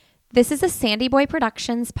This is a Sandy Boy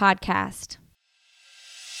Productions podcast.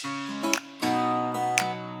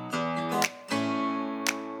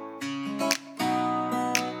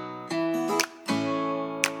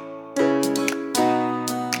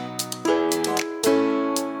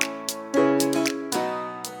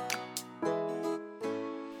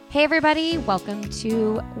 Hey everybody, welcome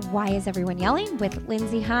to Why Is Everyone Yelling with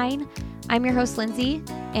Lindsay Hine. I'm your host, Lindsay,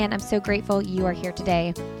 and I'm so grateful you are here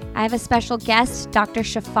today. I have a special guest, Dr.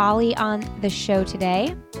 Shefali, on the show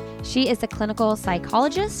today. She is a clinical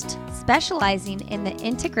psychologist specializing in the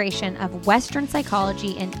integration of Western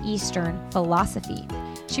psychology and Eastern philosophy.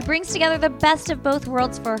 She brings together the best of both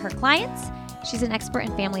worlds for her clients. She's an expert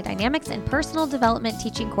in family dynamics and personal development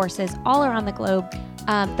teaching courses all around the globe.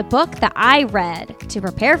 The book that I read to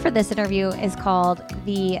prepare for this interview is called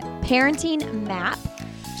The Parenting Map.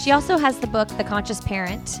 She also has the book, The Conscious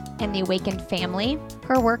Parent and the Awakened Family.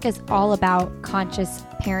 Her work is all about conscious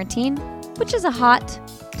parenting, which is a hot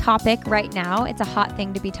topic right now. It's a hot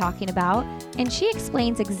thing to be talking about. And she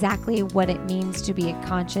explains exactly what it means to be a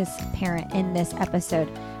conscious parent in this episode.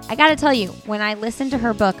 I gotta tell you, when I listened to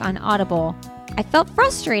her book on Audible, I felt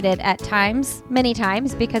frustrated at times, many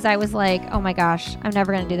times, because I was like, oh my gosh, I'm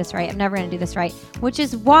never going to do this right. I'm never going to do this right. Which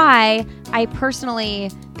is why I personally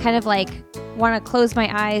kind of like want to close my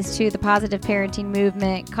eyes to the positive parenting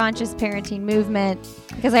movement, conscious parenting movement,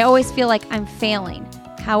 because I always feel like I'm failing.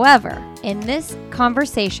 However, in this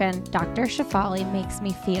conversation, Dr. Shefali makes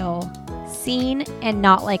me feel seen and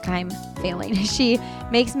not like I'm failing. She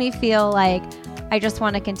makes me feel like I just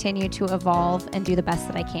want to continue to evolve and do the best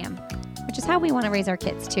that I can, which is how we want to raise our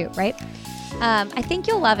kids too, right? I think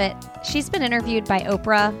you'll love it. She's been interviewed by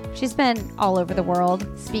Oprah. She's been all over the world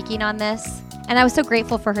speaking on this. And I was so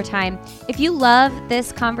grateful for her time. If you love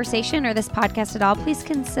this conversation or this podcast at all, please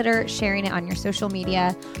consider sharing it on your social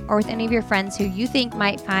media or with any of your friends who you think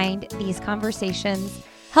might find these conversations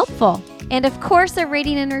helpful. And of course, a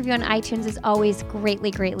rating and review on iTunes is always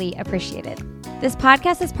greatly, greatly appreciated. This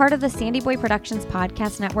podcast is part of the Sandy Boy Productions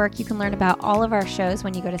podcast network. You can learn about all of our shows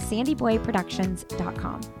when you go to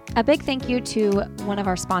sandyboyproductions.com. A big thank you to one of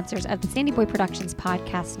our sponsors of the Sandy Boy Productions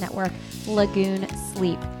podcast network, Lagoon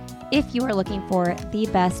Sleep. If you are looking for the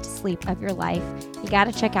best sleep of your life, you got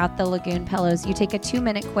to check out the Lagoon pillows. You take a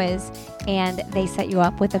 2-minute quiz and they set you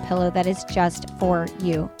up with a pillow that is just for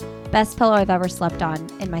you. Best pillow I've ever slept on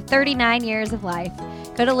in my 39 years of life.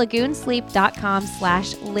 Go to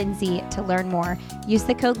lagoonsleep.com/Lindsay to learn more. Use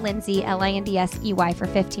the code Lindsay, LINDSEY, for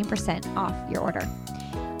 15% off your order.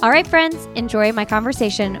 All right, friends, enjoy my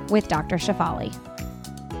conversation with Dr. Shefali.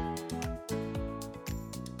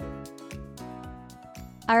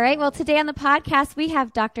 All right, well, today on the podcast, we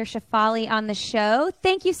have Dr. Shefali on the show.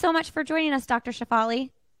 Thank you so much for joining us, Dr.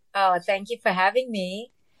 Shefali. Oh, thank you for having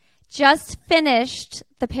me. Just finished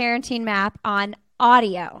the parenting map on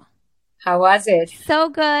audio. How was it? So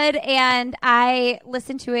good. And I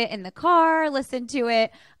listened to it in the car, listened to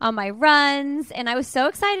it on my runs, and I was so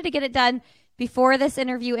excited to get it done before this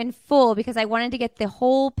interview in full because I wanted to get the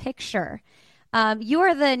whole picture. You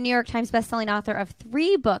are the New York Times bestselling author of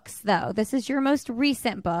 3 books, though. This is your most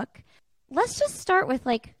recent book. Let's just start with,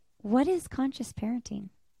 what is conscious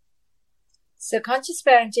parenting? So conscious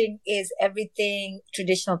parenting is everything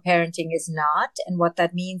traditional parenting is not. And what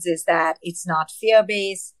that means is that it's not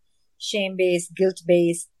fear-based, shame-based,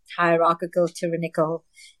 guilt-based, hierarchical, tyrannical.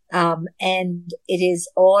 And it is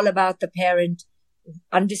all about the parent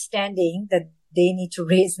understanding that they need to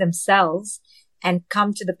raise themselves and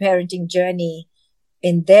come to the parenting journey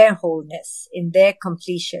in their wholeness, in their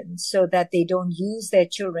completion, so that they don't use their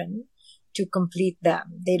children to complete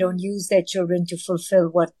them. They don't use their children to fulfill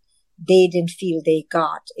what they didn't feel they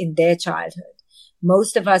got in their childhood.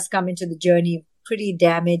 Most of us come into the journey pretty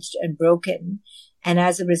damaged and broken. And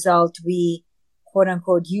as a result, we quote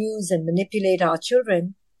unquote use and manipulate our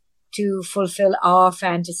children to fulfill our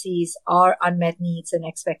fantasies, our unmet needs and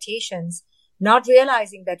expectations, not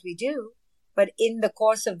realizing that we do. But in the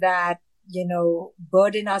course of that,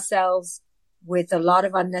 burden ourselves with a lot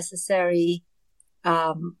of unnecessary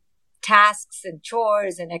tasks and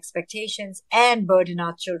chores and expectations and burden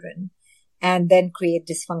our children and then create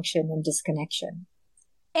dysfunction and disconnection.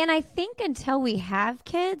 And I think until we have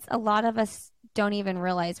kids, a lot of us don't even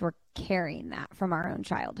realize we're carrying that from our own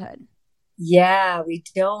childhood. Yeah, we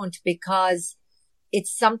don't, because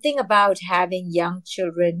it's something about having young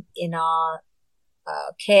children in our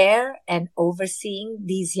care and overseeing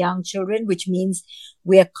these young children, which means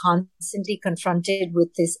we are constantly confronted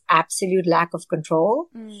with this absolute lack of control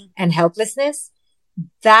and helplessness.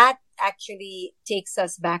 That actually takes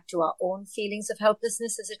us back to our own feelings of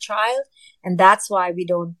helplessness as a child. And that's why we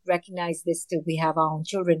don't recognize this till we have our own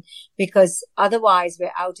children, because otherwise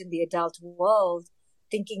we're out in the adult world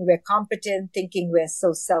thinking we're competent, thinking we're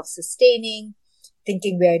so self-sustaining,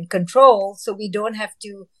 thinking we're in control. So we don't have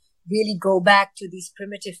to really go back to these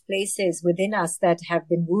primitive places within us that have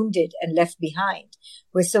been wounded and left behind.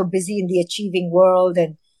 We're so busy in the achieving world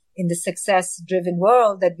and in the success-driven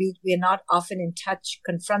world that we're not often in touch,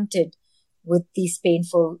 confronted with these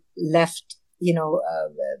painful left,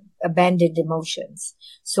 abandoned emotions.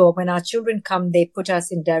 So when our children come, they put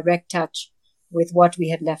us in direct touch with what we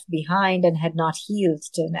had left behind and had not healed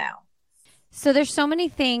till now. So there's so many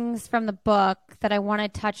things from the book that I want to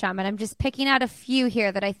touch on, but I'm just picking out a few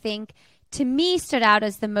here that I think to me stood out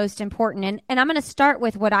as the most important. And I'm going to start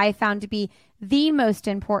with what I found to be the most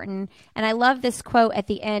important. And I love this quote at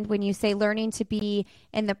the end when you say learning to be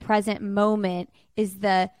in the present moment is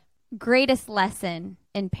the greatest lesson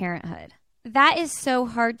in parenthood. That is so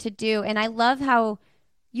hard to do. And I love how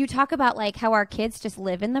you talk about like how our kids just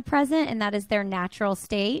live in the present and that is their natural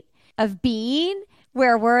state of being,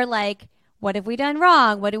 where we're like, what have we done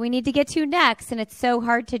wrong? What do we need to get to next? And it's so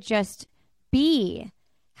hard to just be.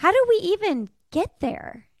 How do we even get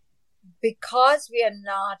there? Because we are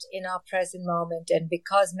not in our present moment, and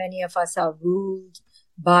because many of us are ruled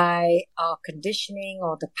by our conditioning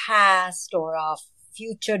or the past or our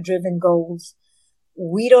future driven goals,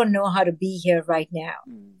 we don't know how to be here right now.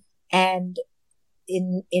 And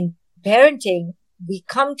in parenting, we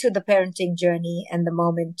come to the parenting journey and the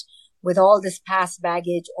moment with all this past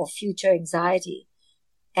baggage or future anxiety.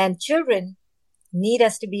 And children need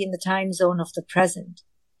us to be in the time zone of the present.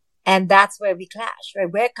 And that's where we clash, right?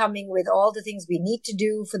 We're coming with all the things we need to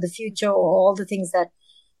do for the future or all the things that,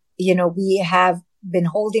 we have been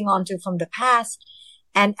holding on to from the past.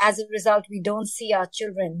 And as a result, we don't see our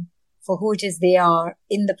children for who it is they are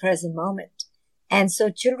in the present moment. And so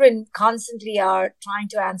children constantly are trying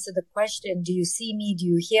to answer the question, do you see me? Do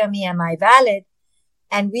you hear me? Am I valid?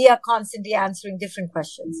 And we are constantly answering different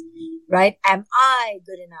questions, right? Am I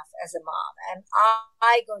good enough as a mom? Am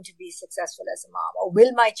I going to be successful as a mom? Or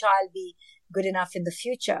will my child be good enough in the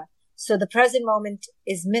future? So the present moment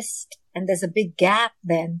is missed. And there's a big gap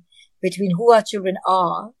then between who our children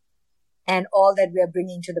are and all that we are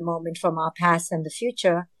bringing to the moment from our past and the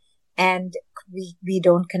future. And we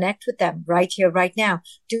don't connect with them right here, right now.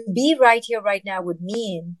 To be right here, right now would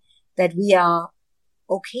mean that we are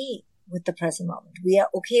okay with the present moment. We are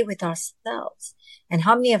okay with ourselves. And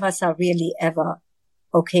how many of us are really ever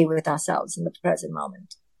okay with ourselves in the present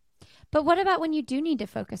moment? But what about when you do need to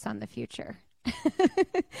focus on the future?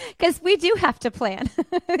 Because we do have to plan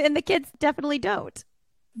and the kids definitely don't.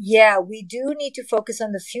 Yeah, we do need to focus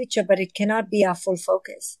on the future, but it cannot be our full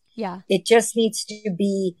focus. Yeah. It just needs to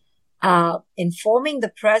be informing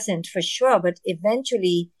the present for sure. But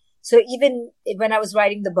eventually, so even when I was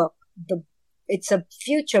writing the book, it's a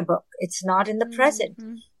future book. It's not in the present.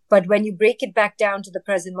 But when you break it back down to the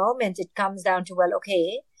present moment, it comes down to, well,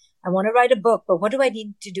 okay, I want to write a book, but what do I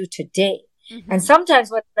need to do today? And sometimes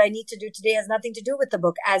what I need to do today has nothing to do with the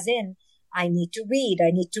book, as in I need to read,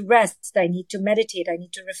 I need to rest, I need to meditate, I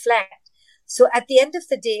need to reflect. So at the end of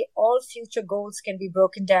the day, all future goals can be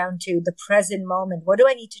broken down to the present moment. What do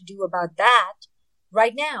I need to do about that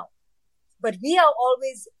right now? But we are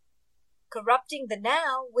always corrupting the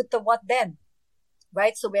now with the what then.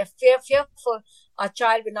 Right? So we're fearful our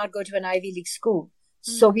child will not go to an Ivy League school.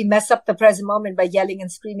 So we mess up the present moment by yelling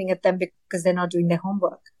and screaming at them because they're not doing their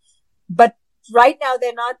homework. But right now,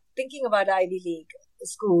 they're not thinking about Ivy League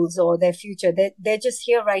schools or their future. They're just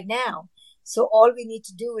here right now. So all we need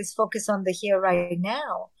to do is focus on the here right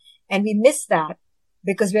now. And we miss that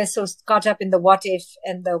because we're so caught up in the what if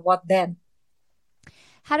and the what then.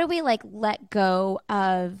 How do we let go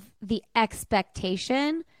of the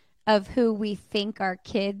expectation of who we think our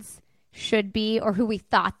kids should be or who we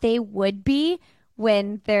thought they would be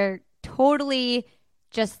when they're totally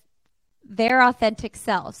just their authentic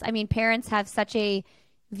selves? I mean, parents have such a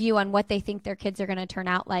view on what they think their kids are going to turn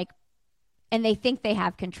out like, and they think they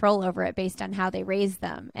have control over it based on how they raise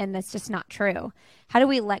them. And that's just not true. How do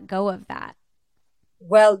we let go of that?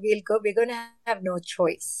 Well, we're going to have no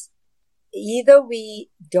choice. Either we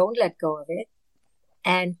don't let go of it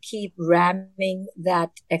and keep ramming that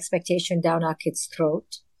expectation down our kid's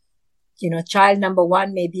throat. Child number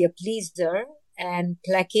one may be a pleaser and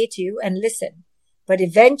placate you and listen. But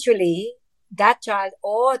eventually, that child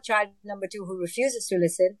or child number two who refuses to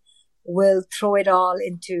listen will throw it all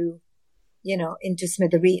into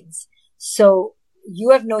smithereens. So you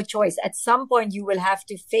have no choice. At some point, you will have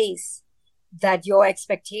to face that your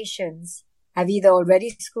expectations have either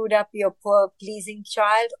already screwed up your poor pleasing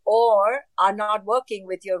child or are not working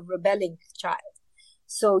with your rebelling child.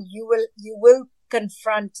 So you will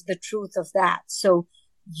confront the truth of that. So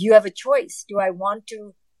you have a choice. Do I want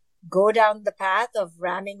to go down the path of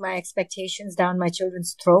ramming my expectations down my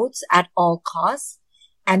children's throats at all costs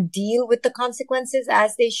and deal with the consequences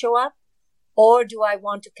as they show up? Or do I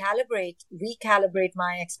want to recalibrate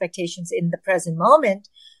my expectations in the present moment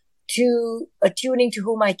to attuning to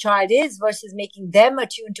who my child is versus making them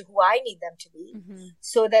attune to who I need them to be,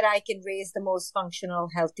 so that I can raise the most functional,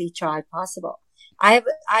 healthy child possible? I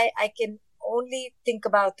can only think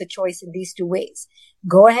about the choice in these two ways.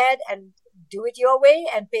 Go ahead and do it your way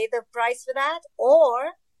and pay the price for that,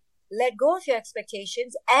 or let go of your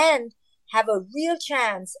expectations and have a real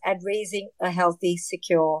chance at raising a healthy,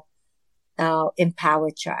 secure,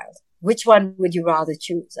 empowered child. Which one would you rather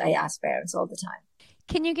choose? I ask parents all the time.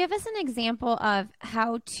 Can you give us an example of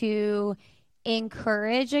how to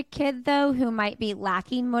encourage a kid, though, who might be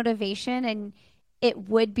lacking motivation, and it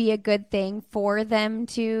would be a good thing for them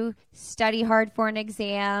to study hard for an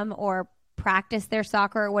exam or practice their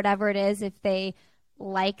soccer or whatever it is if they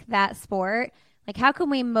like that sport? Like, how can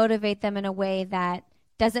we motivate them in a way that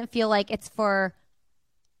doesn't feel like it's for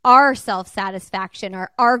our self-satisfaction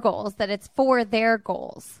or our goals, that it's for their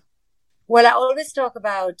goals? Well, I always talk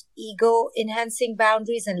about ego-enhancing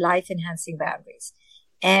boundaries and life-enhancing boundaries.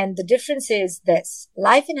 And the difference is this.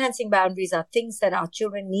 Life-enhancing boundaries are things that our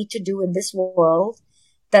children need to do in this world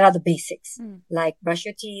that are the basics, like brush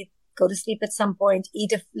your teeth, go to sleep at some point,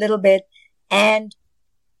 eat a little bit, and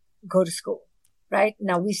go to school, right?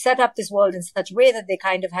 Now, we set up this world in such a way that they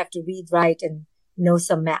kind of have to read, write, and know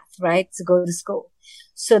some math, right? So go to school.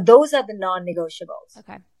 So those are the non-negotiables.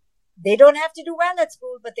 Okay. They don't have to do well at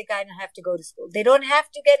school, but they kind of have to go to school. They don't have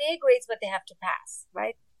to get A grades, but they have to pass,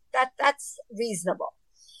 right? That's reasonable.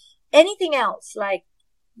 Anything else, like,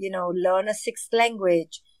 learn a sixth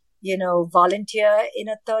language, volunteer in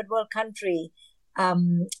a third world country,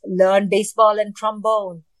 learn baseball and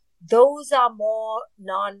trombone. Those are more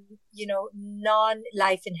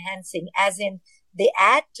non-life enhancing, as in they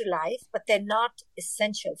add to life, but they're not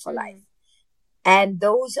essential for life. And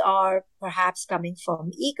those are perhaps coming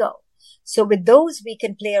from ego. So with those, we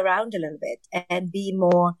can play around a little bit and be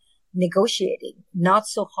more negotiating, not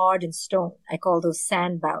so hard and stone. I call those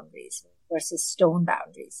sand boundaries versus stone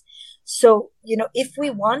boundaries. So, if we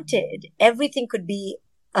wanted, everything could be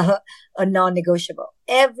a non-negotiable.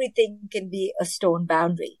 Everything can be a stone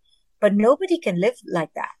boundary. But nobody can live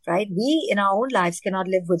like that, right? We in our own lives cannot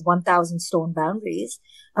live with 1,000 stone boundaries.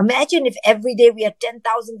 Imagine if every day we had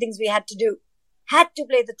 10,000 things we had to do. Had to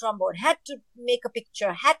play the trombone, had to make a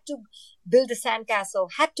picture, had to build a sandcastle,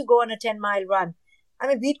 had to go on a 10-mile run. I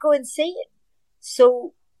mean, we'd go insane.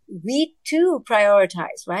 So we too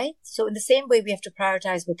prioritize, right? So in the same way, we have to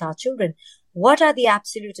prioritize with our children. What are the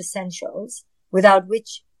absolute essentials without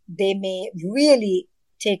which they may really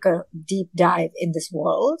take a deep dive in this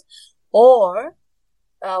world? Or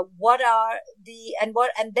what are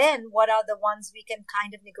the ones we can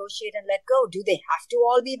kind of negotiate and let go? Do they have to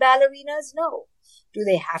all be ballerinas? No. Do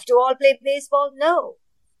they have to all play baseball? No.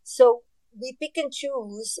 So we pick and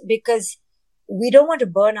choose because we don't want to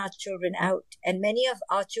burn our children out. And many of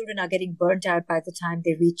our children are getting burnt out by the time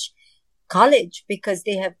they reach college because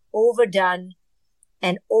they have overdone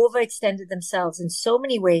and overextended themselves in so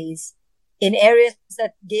many ways in areas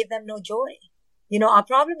that gave them no joy. Our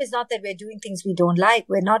problem is not that we're doing things we don't like.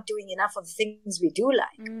 We're not doing enough of the things we do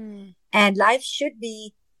like. And life should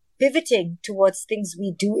be pivoting towards things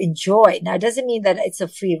we do enjoy. Now, it doesn't mean that it's a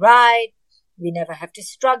free ride. We never have to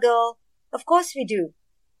struggle. Of course we do.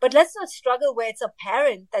 But let's not struggle where it's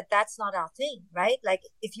apparent that that's not our thing, right? Like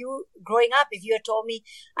growing up, if you had told me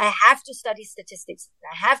I have to study statistics,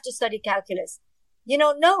 I have to study calculus,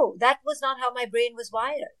 no, that was not how my brain was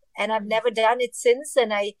wired. And I've never done it since,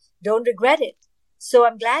 and I don't regret it. So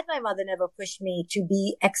I'm glad my mother never pushed me to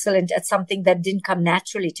be excellent at something that didn't come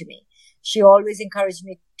naturally to me. She always encouraged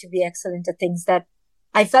me to be excellent at things that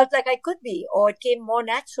I felt like I could be, or it came more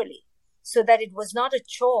naturally, so that it was not a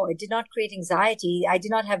chore. It did not create anxiety. I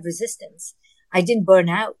did not have resistance. I didn't burn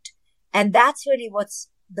out. And that's really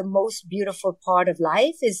what's the most beautiful part of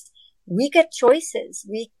life is we get choices.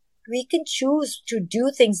 We can choose to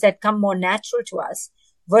do things that come more natural to us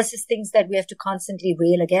versus things that we have to constantly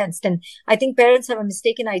rail against. And I think parents have a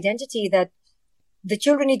mistaken identity that the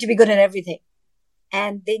children need to be good at everything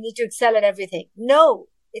and they need to excel at everything. No,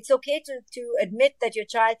 it's okay to admit that your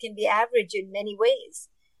child can be average in many ways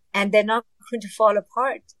and they're not going to fall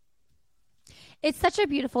apart. It's such a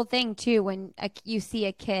beautiful thing, too, when you see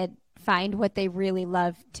a kid find what they really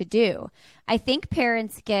love to do. I think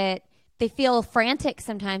parents get they feel frantic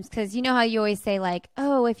sometimes because you know how you always say like,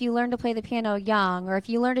 oh, if you learn to play the piano young, or if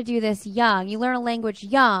you learn to do this young, you learn a language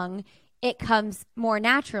young, it comes more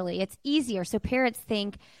naturally. It's easier. So parents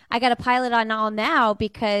think I got to pile it on all now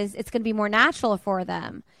because it's going to be more natural for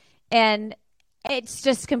them. And it's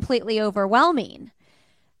just completely overwhelming.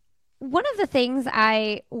 One of the things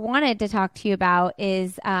I wanted to talk to you about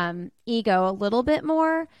is ego a little bit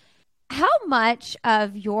more. How much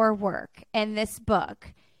of your work in this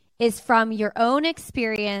book is from your own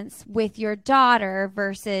experience with your daughter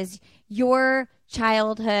versus your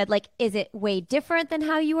childhood? Like, is it way different than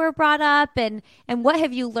how you were brought up? And what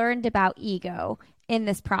have you learned about ego in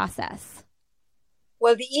this process?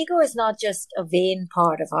 Well, the ego is not just a vain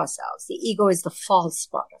part of ourselves. The ego is the false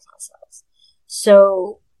part of ourselves.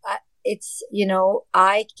 So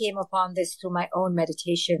I came upon this through my own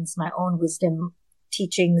meditations, my own wisdom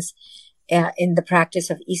teachings in the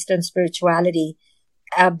practice of Eastern spirituality.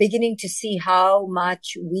 Beginning to see how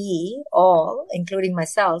much we all, including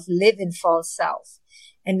myself, live in false self.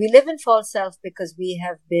 And we live in false self because we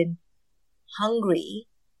have been hungry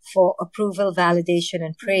for approval, validation,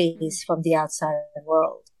 and praise from the outside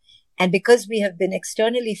world. And because we have been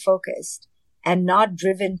externally focused and not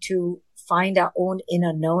driven to find our own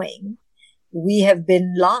inner knowing, we have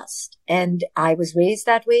been lost. And I was raised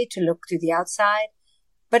that way, to look to the outside.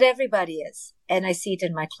 But everybody is. And I see it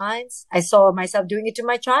in my clients. I saw myself doing it to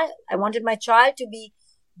my child. I wanted my child to be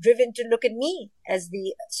driven to look at me as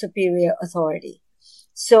the superior authority.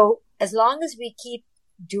 So as long as we keep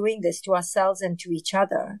doing this to ourselves and to each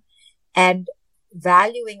other and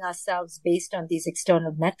valuing ourselves based on these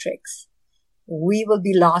external metrics, we will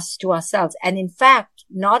be lost to ourselves. And in fact,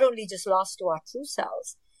 not only just lost to our true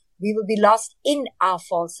selves, we will be lost in our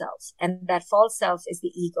false selves. And that false self is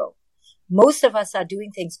the ego. Most of us are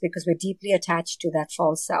doing things because we're deeply attached to that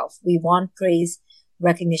false self. We want praise,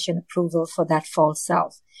 recognition, approval for that false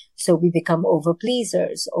self. So we become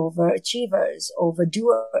over-pleasers, overachievers,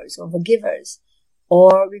 overdoers, overgivers,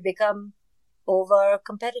 or we become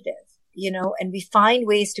over-competitive, and we find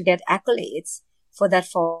ways to get accolades for that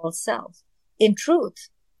false self. In truth,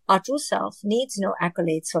 our true self needs no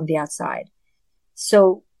accolades from the outside.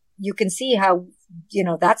 So you can see how,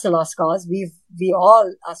 that's a lost cause. We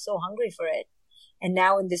all are so hungry for it. And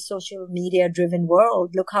now in this social media driven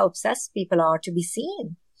world, look how obsessed people are to be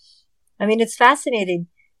seen. I mean, it's fascinating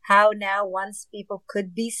how now once people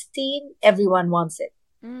could be seen, everyone wants it.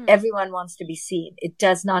 Everyone wants to be seen. It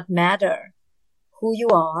does not matter who you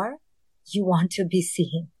are. You want to be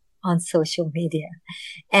seen on social media.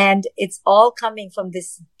 And it's all coming from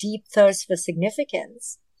this deep thirst for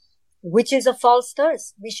significance, which is a false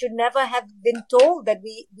thirst. We should never have been told that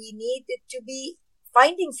we need it to be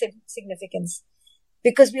finding significance,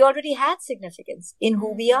 because we already had significance in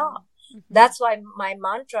who we are. That's why my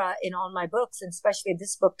mantra in all my books, and especially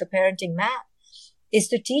this book, The Parenting Map, is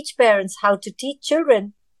to teach parents how to teach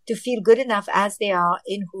children to feel good enough as they are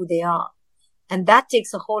in who they are. And that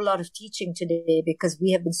takes a whole lot of teaching today, because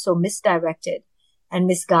we have been so misdirected and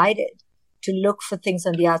misguided to look for things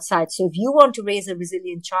on the outside. So if you want to raise a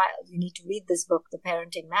resilient child, you need to read this book, The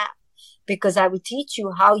Parenting Map, because I will teach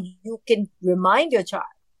you how you can remind your child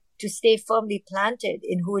to stay firmly planted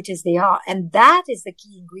in who it is they are. And that is the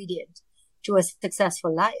key ingredient to a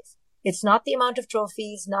successful life. It's not the amount of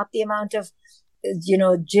trophies, not the amount of,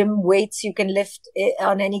 gym weights you can lift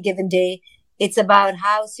on any given day. It's about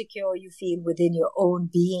how secure you feel within your own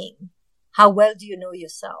being. How well do you know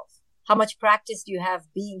yourself? How much practice do you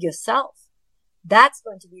have being yourself? That's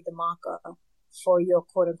going to be the marker for your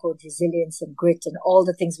quote unquote resilience and grit and all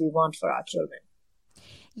the things we want for our children.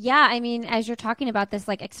 Yeah. I mean, as you're talking about this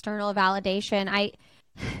like external validation,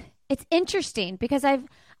 it's interesting because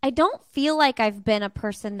I don't feel like I've been a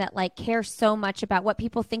person that like cares so much about what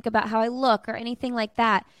people think about how I look or anything like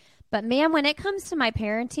that. But man, when it comes to my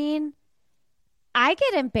parenting, I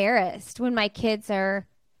get embarrassed when my kids are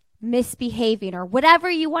misbehaving or whatever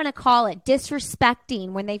you want to call it,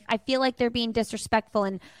 disrespecting, when I feel like they're being disrespectful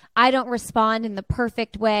and I don't respond in the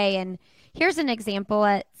perfect way. And here's an example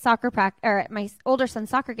at soccer practice, or at my older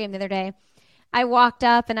son's soccer game the other day. I walked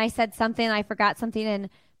up and I said something, I forgot something, and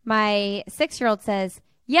my 6-year-old says,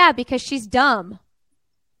 "Yeah, because she's dumb,"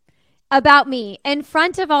 about me in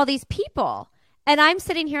front of all these people. And I'm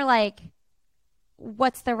sitting here like,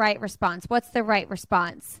 what's the right response? What's the right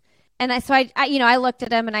response? And I looked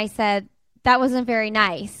at him and I said, "That wasn't very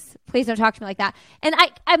nice. Please don't talk to me like that." And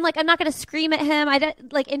I'm like, I'm not going to scream at him. I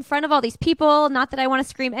don't, like, in front of all these people. Not that I want to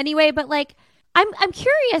scream anyway, but like, I'm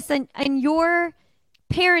curious in your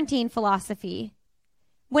parenting philosophy,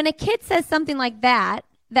 when a kid says something like that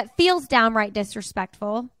feels downright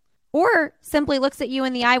disrespectful, Or simply looks at you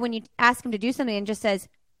in the eye when you ask him to do something and just says,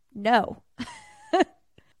 no.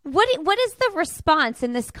 What is the response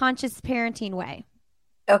in this conscious parenting way?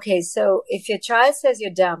 Okay, so if your child says you're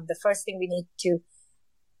dumb, the first thing we need to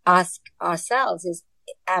ask ourselves is,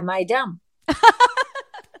 am I dumb?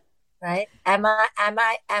 Right? Am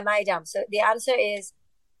I dumb? So the answer is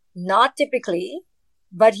not typically,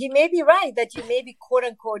 but he may be right that you may be quote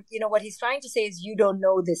unquote, what he's trying to say is you don't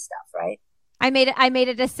know this stuff, right? I made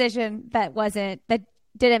a decision that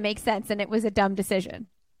didn't make sense, and it was a dumb decision.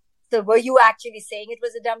 So were you actually saying it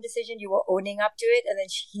was a dumb decision? You were owning up to it, and then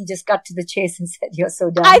he just cut to the chase and said, "You're so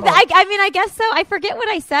dumb." I mean, I guess so. I forget what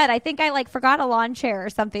I said. I think I forgot a lawn chair or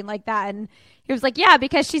something like that, and he was like, "Yeah,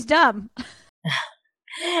 because she's dumb."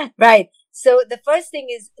 Right. So the first thing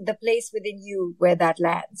is the place within you where that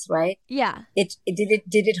lands, right? Yeah. Did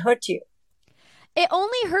it hurt you? It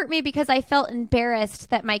only hurt me because I felt embarrassed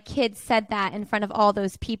that my kids said that in front of all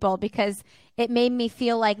those people, because it made me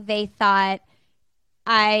feel like they thought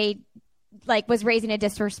I was raising a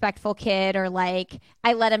disrespectful kid, or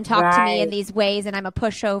I let him talk to me in these ways and I'm a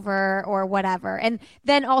pushover or whatever. And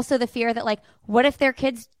then also the fear that what if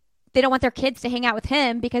they don't want their kids to hang out with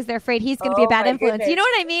him because they're afraid he's going to be a bad influence. Goodness. You know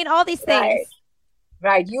what I mean? All these things.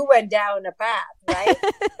 Right. You went down a path, right?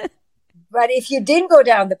 But if you didn't go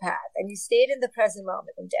down the path and you stayed in the present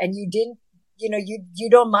moment and you didn't, you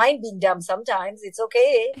don't mind being dumb sometimes. It's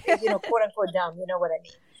okay. Quote unquote dumb. You know what I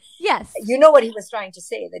mean? Yes. You know what he was trying to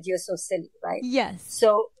say, that you're so silly, right? Yes.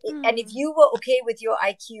 So, and if you were okay with your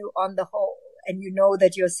IQ on the whole, and you know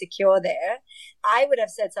that you're secure there, I would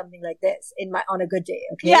have said something like this on a good day.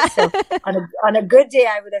 Okay. Yeah. So on a good day,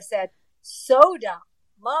 I would have said, so dumb.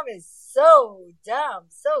 Mom is so dumb,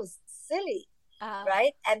 so silly.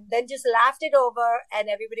 Right. And then just laughed it over, and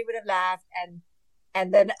everybody would have laughed.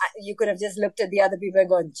 And then you could have just looked at the other people and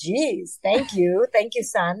gone, geez, thank you. Thank you,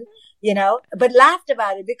 son. But laughed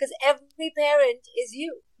about it, because every parent is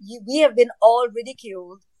you. We have been all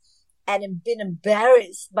ridiculed and been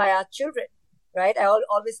embarrassed by our children. Right. I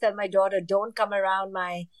always tell my daughter, don't come around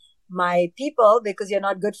my people because you're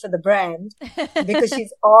not good for the brand, because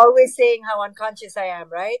she's always saying how unconscious I am.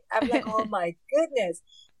 Right. I'm like, oh my goodness,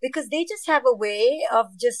 because they just have a way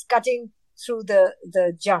of just cutting through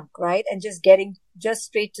the junk. Right. And just getting just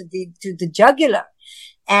straight to the jugular.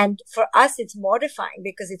 And for us, it's mortifying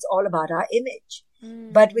because it's all about our image.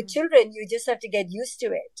 But with children, you just have to get used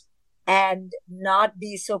to it and not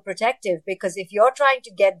be so protective, because if you're trying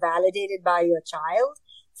to get validated by your child,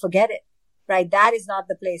 forget it, right? That is not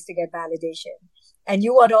the place to get validation. And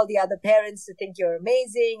you want all the other parents to think you're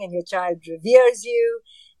amazing and your child reveres you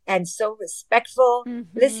and so respectful.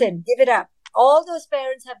 Mm-hmm. Listen, give it up. All those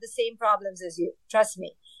parents have the same problems as you. Trust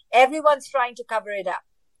me. Everyone's trying to cover it up.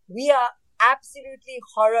 We are absolutely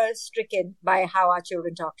horror-stricken by how our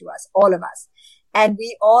children talk to us, all of us. And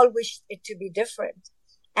we all wish it to be different.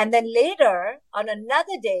 And then later, on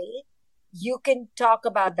another day, you can talk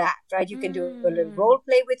about that, right? You can do a little role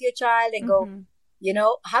play with your child and go,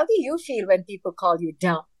 how do you feel when people call you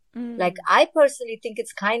dumb? Like, I personally think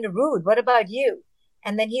it's kind of rude. What about you?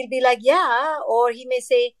 And then he'll be like, yeah. Or he may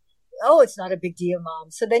say, oh, it's not a big deal, Mom.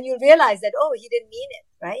 So then you'll realize that, oh, he didn't mean it,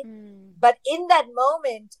 right? But in that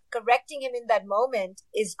moment, correcting him in that moment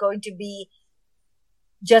is going to be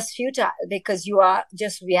just futile, because you are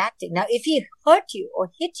just reacting. Now, if he hurt you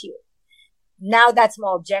or hit you, now that's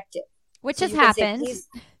more objective. Which has happened.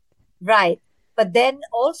 Right. But then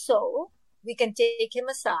also we can take him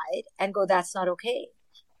aside and go, that's not okay.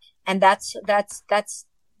 And that's, that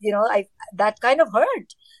kind of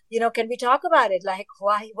hurt. Can we talk about it? Like,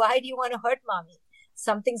 why do you want to hurt mommy?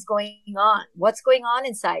 Something's going on. What's going on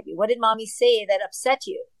inside you? What did mommy say that upset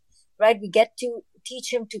you? Right? We get to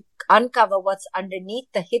teach him to uncover what's underneath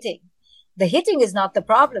the hitting. The hitting is not the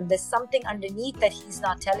problem. There's something underneath that he's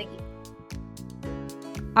not telling you.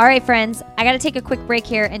 All right, friends, I got to take a quick break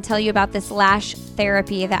here and tell you about this lash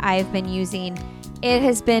therapy that I've been using. It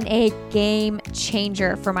has been a game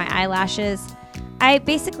changer for my eyelashes. I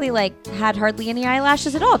basically had hardly any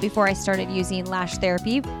eyelashes at all before I started using lash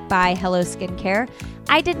therapy by Hello Skincare.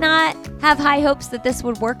 I did not have high hopes that this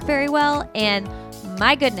would work very well, and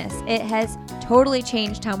my goodness, it has totally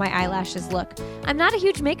changed how my eyelashes look. I'm not a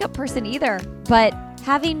huge makeup person either, but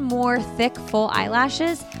having more thick, full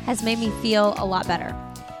eyelashes has made me feel a lot better.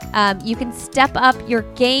 You can step up your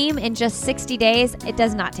game in just 60 days. It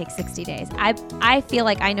does not take 60 days. I feel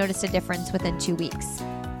like I noticed a difference within 2 weeks.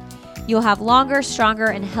 You'll have longer, stronger,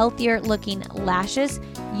 and healthier looking lashes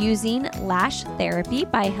using lash therapy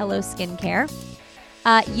by Hello Skincare.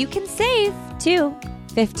 You can save too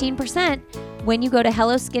 15% when you go to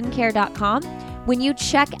helloskincare.com. When you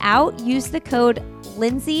check out, use the code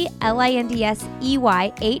Lindsey,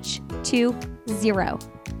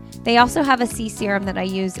 LINDSEYH20. They also have a C serum that I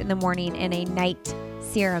use in the morning and a night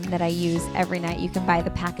serum that I use every night. You can buy the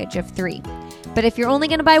package of 3. But if you're only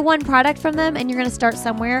going to buy one product from them and you're going to start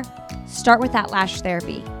somewhere, start with that lash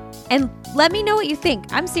therapy. And let me know what you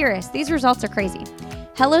think. I'm serious. These results are crazy.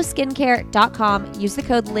 HelloSkincare.com. Use the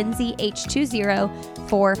code LindseyH20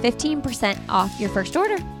 for 15% off your first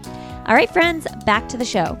order. All right, friends, back to the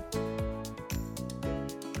show.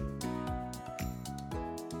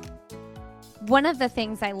 One of the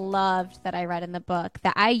things I loved that I read in the book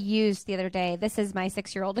that I used the other day, this is my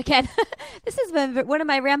 6-year-old again. This has been one of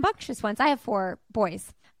my rambunctious ones. I have 4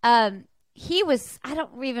 boys. He was, I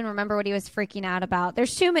don't even remember what he was freaking out about.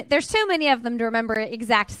 There's too many of them to remember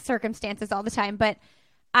exact circumstances all the time. But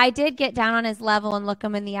I did get down on his level and look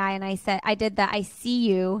him in the eye. And I said, I did that. I see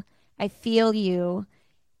you. I feel you.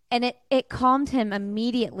 And it calmed him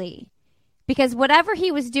immediately. Because whatever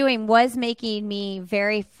he was doing was making me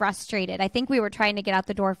very frustrated. I think we were trying to get out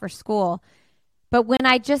the door for school. But when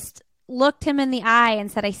I just looked him in the eye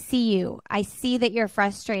and said, I see you. I see that you're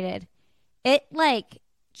frustrated. It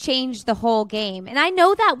changed the whole game. And I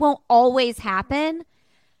know that won't always happen.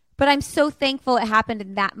 But I'm so thankful it happened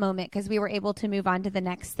in that moment because we were able to move on to the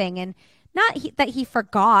next thing. And not that he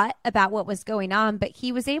forgot about what was going on, but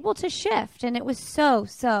he was able to shift. And it was so,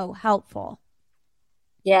 so helpful.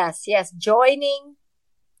 Yes. Joining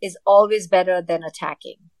is always better than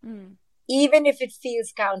attacking. Even if it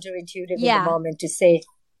feels counterintuitive in the moment to say,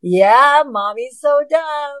 yeah, mommy's so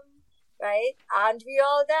dumb, right? Aren't we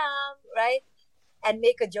all dumb, right? And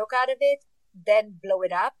make a joke out of it, then blow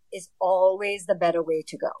it up is always the better way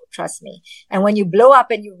to go. Trust me. And when you blow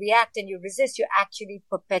up and you react and you resist, you're actually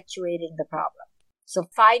perpetuating the problem. So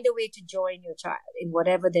find a way to join your child in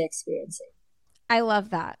whatever they're experiencing. I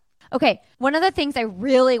love that. Okay, one of the things I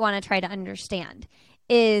really want to try to understand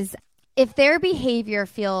is if their behavior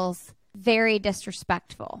feels very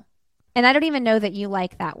disrespectful, and I don't even know that you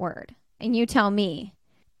like that word, and you tell me,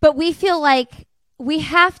 but we feel like we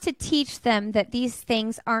have to teach them that these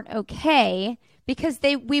things aren't okay because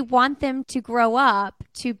we want them to grow up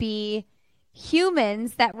to be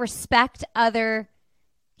humans that respect other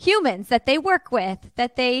humans that they work with,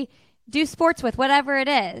 that they do sports with, whatever it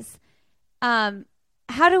is.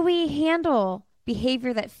 How do we handle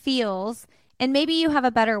behavior that feels, and maybe you have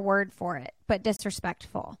a better word for it, but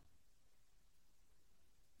disrespectful?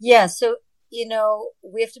 Yeah, so, we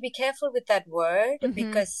have to be careful with that word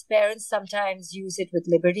because parents sometimes use it with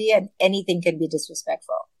liberty and anything can be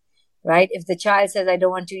disrespectful, right? If the child says, I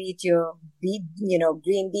don't want to eat your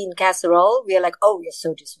green bean casserole, we are like, oh, you're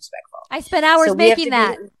so disrespectful. I spent hours making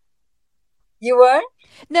that. You were?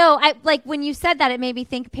 No, when you said that, it made me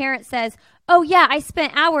think parent says, oh, yeah, I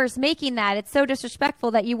spent hours making that. It's so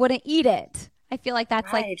disrespectful that you wouldn't eat it. I feel like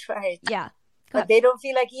that's right. Yeah. But they don't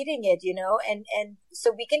feel like eating it, and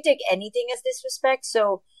so we can take anything as disrespect.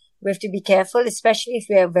 So we have to be careful, especially if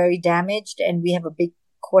we are very damaged and we have a big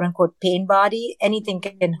quote unquote pain body. Anything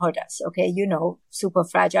can hurt us. Okay. Super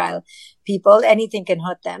fragile people, anything can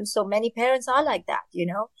hurt them. So many parents are like that,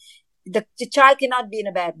 the child cannot be in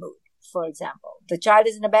a bad mood. For example, the child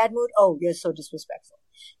is in a bad mood. Oh, you're so disrespectful.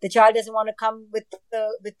 The child doesn't want to come with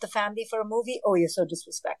the family for a movie. Oh, you're so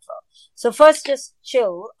disrespectful. So first, just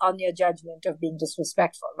chill on your judgment of being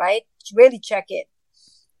disrespectful, right? Really check it.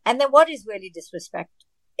 And then what is really disrespect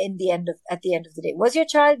at the end of the day? Was your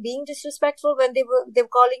child being disrespectful when they were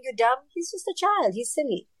calling you dumb? He's just a child. He's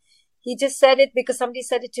silly. He just said it because somebody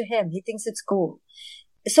said it to him. He thinks it's cool.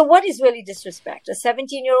 So what is really disrespect? A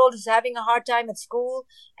 17-year-old who's having a hard time at school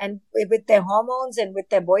and with their hormones and with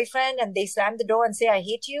their boyfriend and they slam the door and say, I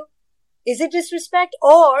hate you. Is it disrespect?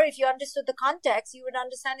 Or if you understood the context, you would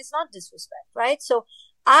understand it's not disrespect, right? So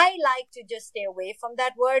I like to just stay away from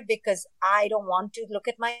that word because I don't want to look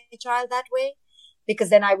at my child that way,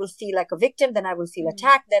 because then I will feel like a victim. Then I will feel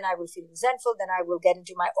attacked. Then I will feel resentful. Then I will get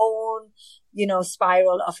into my own,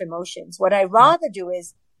 spiral of emotions. What I rather do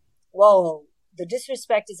is, whoa, the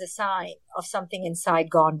disrespect is a sign of something inside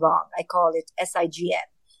gone wrong. I call it SIGN,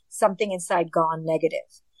 something inside gone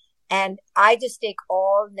negative. And I just take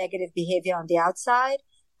all negative behavior on the outside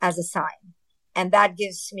as a sign. And that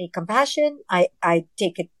gives me compassion. I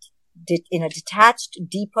take it in a detached,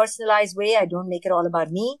 depersonalized way. I don't make it all about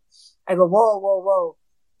me. I go, whoa, whoa, whoa.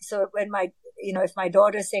 So when if my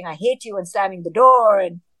daughter is saying, I hate you and slamming the door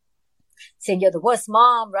and saying you're the worst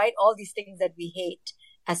mom, right? All these things that we hate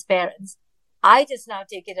as parents. I just now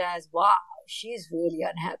take it as, wow, she's really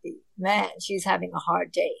unhappy. Man, she's having a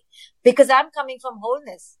hard day. Because I'm coming from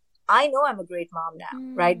wholeness. I know I'm a great mom now,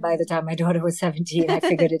 right? By the time my daughter was 17, I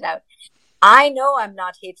figured it out. I know I'm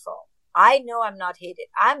not hateful. I know I'm not hated.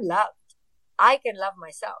 I'm loved. I can love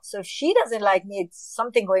myself. So if she doesn't like me, it's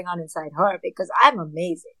something going on inside her because I'm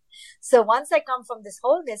amazing. So once I come from this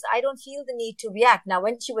wholeness, I don't feel the need to react. Now,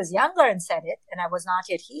 when she was younger and said it, and I was not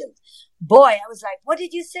yet healed, boy, I was like, what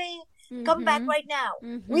did you say? Come back right now.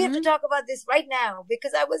 We have to talk about this right now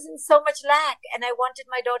because I was in so much lack and I wanted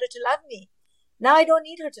my daughter to love me. Now I don't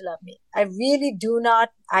need her to love me. I really do not.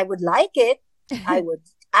 I would like it. I would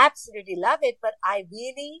absolutely love it, but I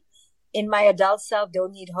really, in my adult self,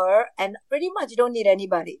 don't need her and pretty much don't need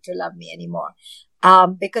anybody to love me anymore.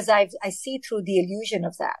 Because I see through the illusion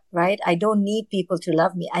of that, right? I don't need people to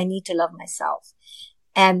love me. I need to love myself.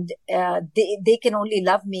 And, they can only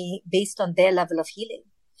love me based on their level of healing.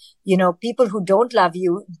 You know, people who don't love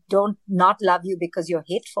you don't not love you because you're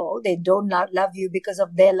hateful. They don't love you because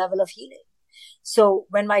of their level of healing. So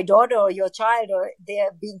when my daughter or your child or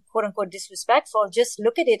they're being quote unquote disrespectful, just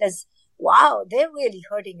look at it as, wow, they're really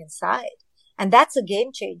hurting inside. And that's a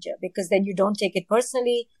game changer because then you don't take it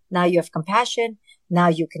personally. Now you have compassion. Now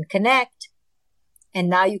you can connect. And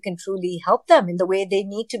now you can truly help them in the way they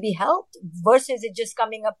need to be helped versus it just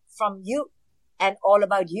coming up from you and all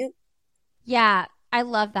about you. Yeah, I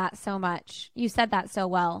love that so much. You said that so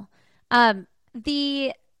well.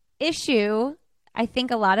 The issue I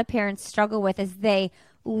think a lot of parents struggle with is they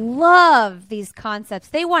love these concepts.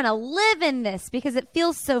 They want to live in this because it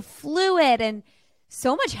feels so fluid and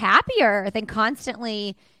so much happier than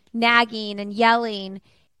constantly nagging and yelling.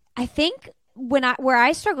 I think where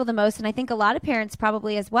I struggle the most, and I think a lot of parents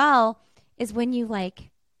probably as well, is when you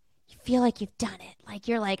feel like you've done it. Like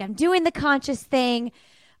you're like, I'm doing the conscious thing.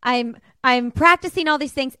 I'm practicing all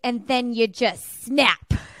these things, and then you just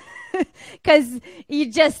snap because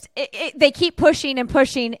they keep pushing and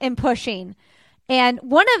pushing and pushing. And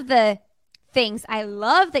one of the things I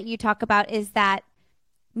love that you talk about is that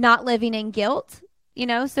not living in guilt. You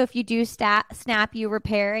know, so if you do snap, you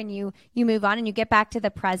repair and you move on and you get back to the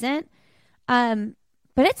present. But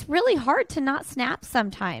it's really hard to not snap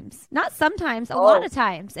sometimes. Not sometimes, a lot of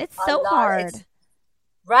times. It's so hard.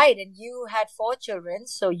 Right. And you had 4 children,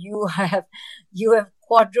 so you have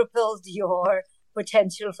quadrupled your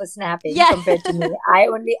potential for snapping compared to me. I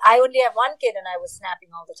only have 1 kid and I was snapping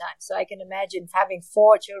all the time. So I can imagine having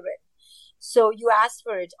 4 children. So you asked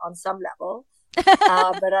for it on some level.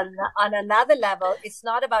 But on another level, it's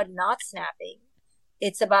not about not snapping.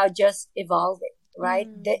 It's about just evolving, right?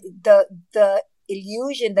 The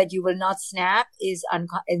illusion that you will not snap is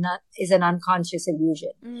an unconscious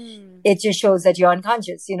illusion. It just shows that you're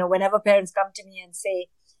unconscious. You know, whenever parents come to me and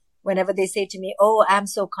whenever they say to me, "Oh, I'm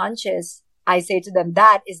so conscious," I say to them,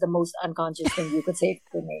 that is the most unconscious thing you could say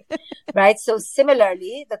to me, right? So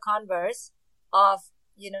similarly, the converse of,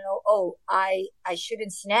 "Oh, I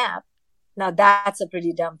shouldn't snap." Now that's a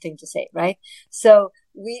pretty dumb thing to say, right? So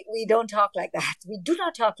we don't talk like that. We do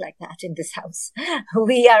not talk like that in this house.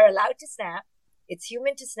 We are allowed to snap. It's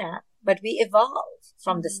human to snap, but we evolve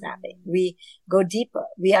from the snapping. We go deeper.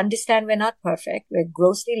 We understand we're not perfect. We're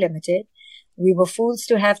grossly limited. We were fools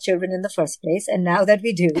to have children in the first place. And now that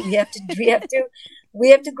we do, we have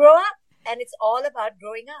to grow up. And it's all about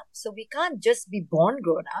growing up. So we can't just be born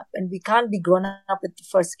grown up and we can't be grown up with the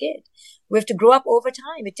first kid. We have to grow up over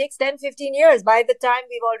time. It takes 10, 15 years. By the time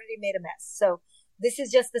we've already made a mess. So this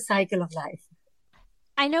is just the cycle of life.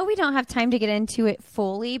 I know we don't have time to get into it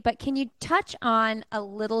fully, but can you touch on a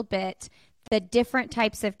little bit the different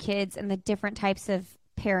types of kids and the different types of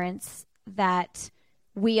parents that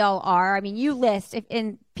we all are? I mean, you list,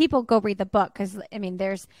 and people go read the book because, I mean,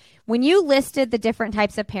 when you listed the different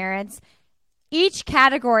types of parents, each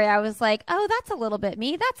category I was like, oh, that's a little bit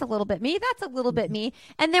me, that's a little bit me, that's a little bit me.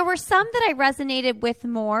 And there were some that I resonated with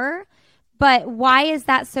more, but why is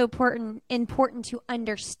that so important to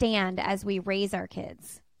understand as we raise our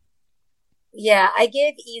kids? Yeah, I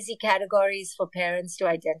gave easy categories for parents to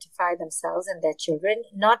identify themselves and their children,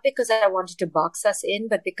 not because I wanted to box us in,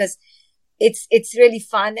 but because it's really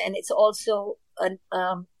fun and it's also a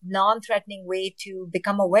non-threatening way to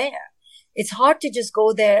become aware. It's hard to just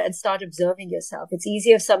go there and start observing yourself. It's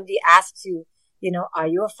easier if somebody asks you, are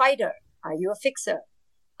you a fighter? Are you a fixer?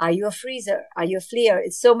 Are you a freezer? Are you a fleer?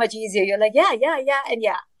 It's so much easier. You're like, yeah, and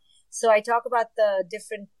yeah. So I talk about the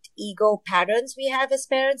different ego patterns we have as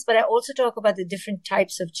parents, but I also talk about the different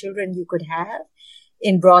types of children you could have.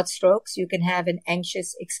 In broad strokes, you can have an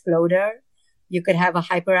anxious exploder. You could have a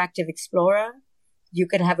hyperactive explorer. You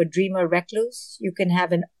could have a dreamer recluse. You can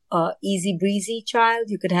have an easy breezy child.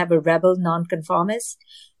 You could have a rebel nonconformist.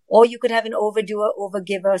 Or you could have an overdoer,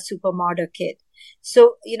 overgiver, super martyr kid.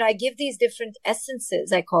 So, I give these different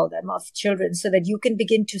essences, I call them, of children so that you can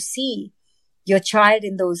begin to see your child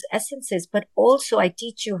in those essences, but also I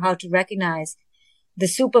teach you how to recognize the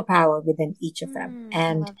superpower within each of them. I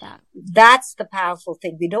And love that. that's the powerful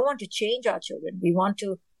thing. We don't want to change our children. We want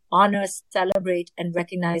to honor, celebrate, and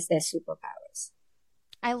recognize their superpowers.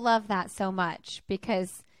 I love that so much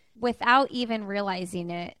because without even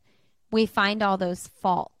realizing it, we find all those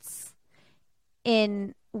faults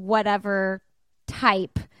in whatever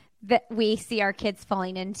type that we see our kids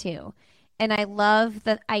falling into. And I love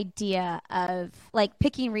the idea of like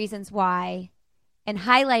picking reasons why and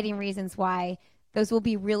highlighting reasons why those will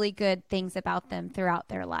be really good things about them throughout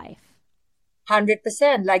their life.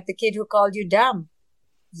 100%. Like the kid who called you dumb.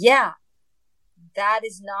 Yeah, that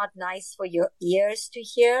is not nice for your ears to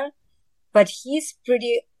hear, but he's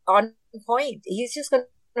pretty on point. He's just going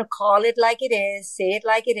to call it like it is, say it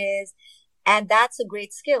like it is. And that's a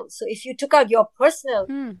great skill. So if you took out your personal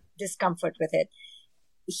discomfort with it,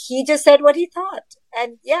 he just said what he thought.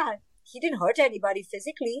 And yeah, he didn't hurt anybody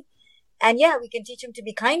physically. And yeah, we can teach him to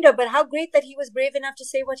be kinder, but how great that he was brave enough to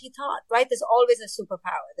say what he thought, right? There's always a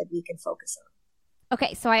superpower that we can focus on.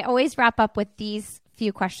 Okay, so I always wrap up with these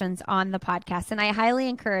few questions on the podcast, and I highly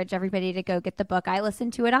encourage everybody to go get the book. I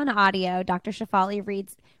listen to it on audio. Dr. Shefali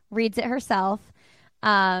reads it herself.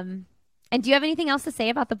 And do you have anything else to say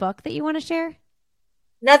about the book that you want to share?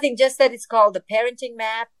 Nothing, just that it's called The Parenting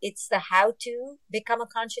Map. It's the how to become a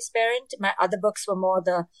conscious parent. My other books were more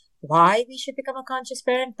the why we should become a conscious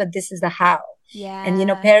parent, but this is the how. Yeah. And,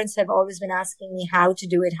 parents have always been asking me how to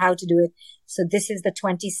do it. So this is the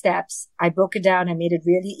 20 steps. I broke it down. I made it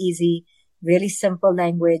really easy, really simple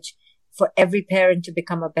language for every parent to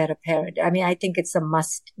become a better parent. I mean, I think it's a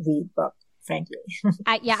must read book, frankly.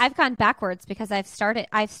 I've gone backwards because I've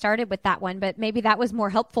started with that one, but maybe that was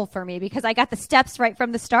more helpful for me because I got the steps right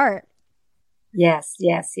from the start. Yes.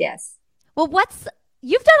 Well,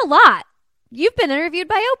 you've done a lot. You've been interviewed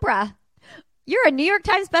by Oprah. You're a New York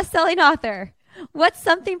Times bestselling author. What's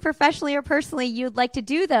something professionally or personally you'd like to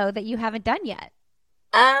do, though, that you haven't done yet?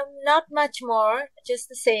 Not much more. Just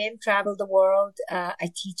the same. Travel the world. I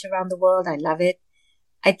teach around the world. I love it.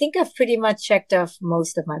 I think I've pretty much checked off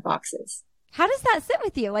most of my boxes. How does that sit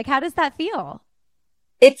with you? Like, how does that feel?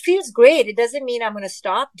 It feels great. It doesn't mean I'm going to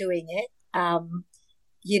stop doing it.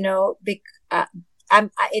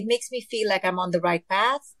 It makes me feel like I'm on the right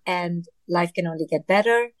path and life can only get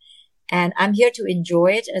better. And I'm here to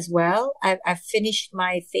enjoy it as well. I've finished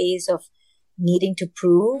my phase of needing to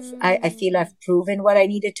prove. I feel I've proven what I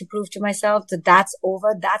needed to prove to myself. So that's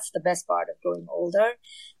over. That's the best part of growing older,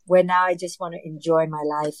 where now I just want to enjoy my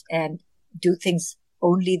life and do things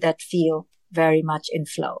only that feel very much in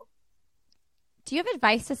flow. Do you have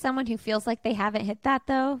advice to someone who feels like they haven't hit that,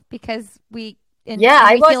 though? Because we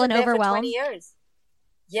feel an overwhelm. For 20 years.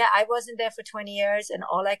 Yeah, I wasn't there for 20 years. And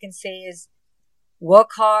all I can say is work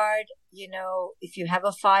hard. If you have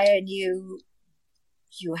a fire in you,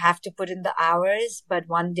 you have to put in the hours. But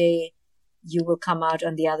one day you will come out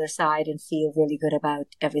on the other side and feel really good about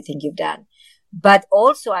everything you've done. But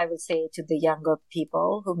also I will say to the younger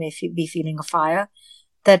people who may be feeling a fire,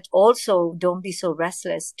 that also don't be so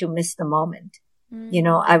restless to miss the moment.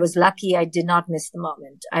 I was lucky I did not miss the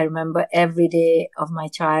moment. I remember every day of my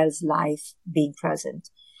child's life being present.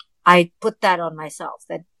 I put that on myself,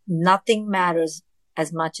 that nothing matters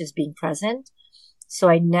as much as being present. So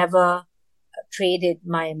I never traded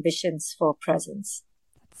my ambitions for presence.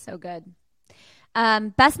 That's so good.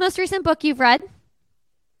 Best, most recent book you've read?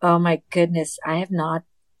 Oh my goodness. I have not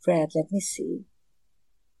read. Let me see.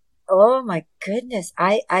 Oh my goodness.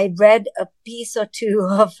 I read a piece or two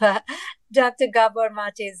of Dr. Gabor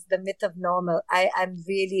Mate's The Myth of Normal. I'm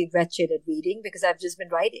really wretched at reading because I've just been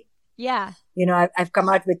writing. Yeah. I've come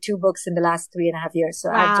out with 2 books in the last 3.5 years. So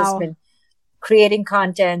wow. I've just been creating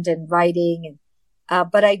content and writing.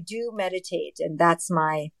 But I do meditate, and that's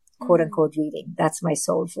my quote unquote reading. That's my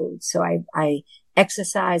soul food. So I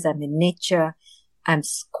exercise. I'm in nature. I'm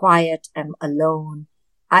quiet. I'm alone.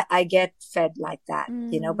 I get fed like that,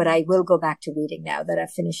 but I will go back to reading now that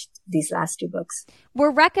I've finished these last 2 books. We're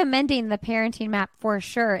recommending the Parenting Map for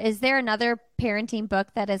sure. Is there another parenting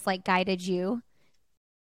book that has guided you?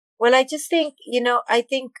 Well, I just think, I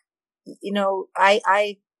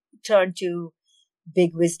turn to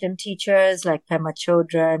big wisdom teachers like Pema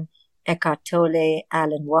Chodron, Eckhart Tolle,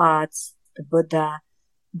 Alan Watts, the Buddha.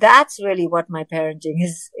 That's really what my parenting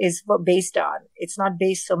is based on. It's not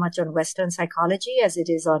based so much on Western psychology as it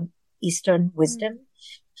is on Eastern wisdom.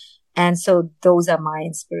 And so those are my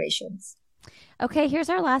inspirations. Okay, here's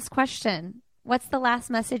our last question. What's the last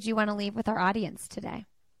message you want to leave with our audience today?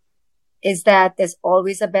 Is that there's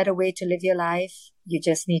always a better way to live your life. You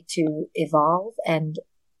just need to evolve and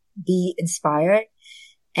be inspired.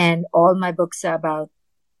 And all my books are about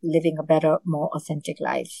living a better, more authentic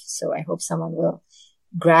life. So I hope someone will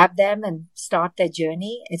grab them and start their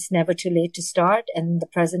journey. It's never too late to start, and the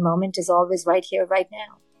present moment is always right here, right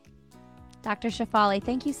now. Dr. Shefali,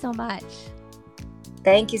 thank you so much.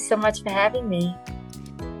 Thank you so much for having me.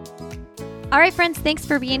 All right, friends, thanks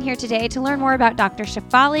for being here today. To learn more about Dr.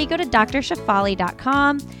 Shefali, go to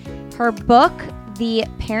drshefali.com. Her book, The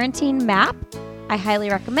Parenting Map, I highly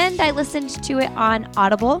recommend. I listened to it on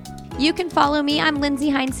Audible. You can follow me. I'm Lindsay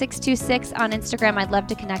Hine 626 on Instagram. I'd love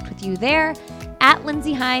to connect with you there. At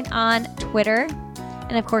Lindsay Hine on Twitter.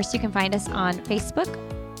 And of course, you can find us on Facebook.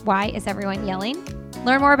 Why is everyone yelling?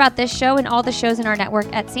 Learn more about this show and all the shows in our network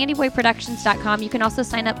at sandyboyproductions.com. You can also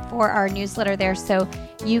sign up for our newsletter there so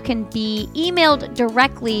you can be emailed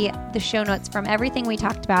directly the show notes from everything we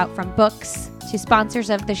talked about, from books to sponsors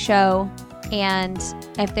of the show. And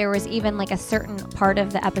if there was even like a certain part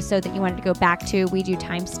of the episode that you wanted to go back to, we do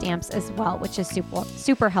timestamps as well, which is super,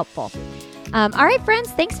 super helpful. All right,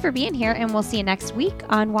 friends, thanks for being here, and we'll see you next week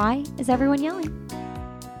on Why is Everyone Yelling?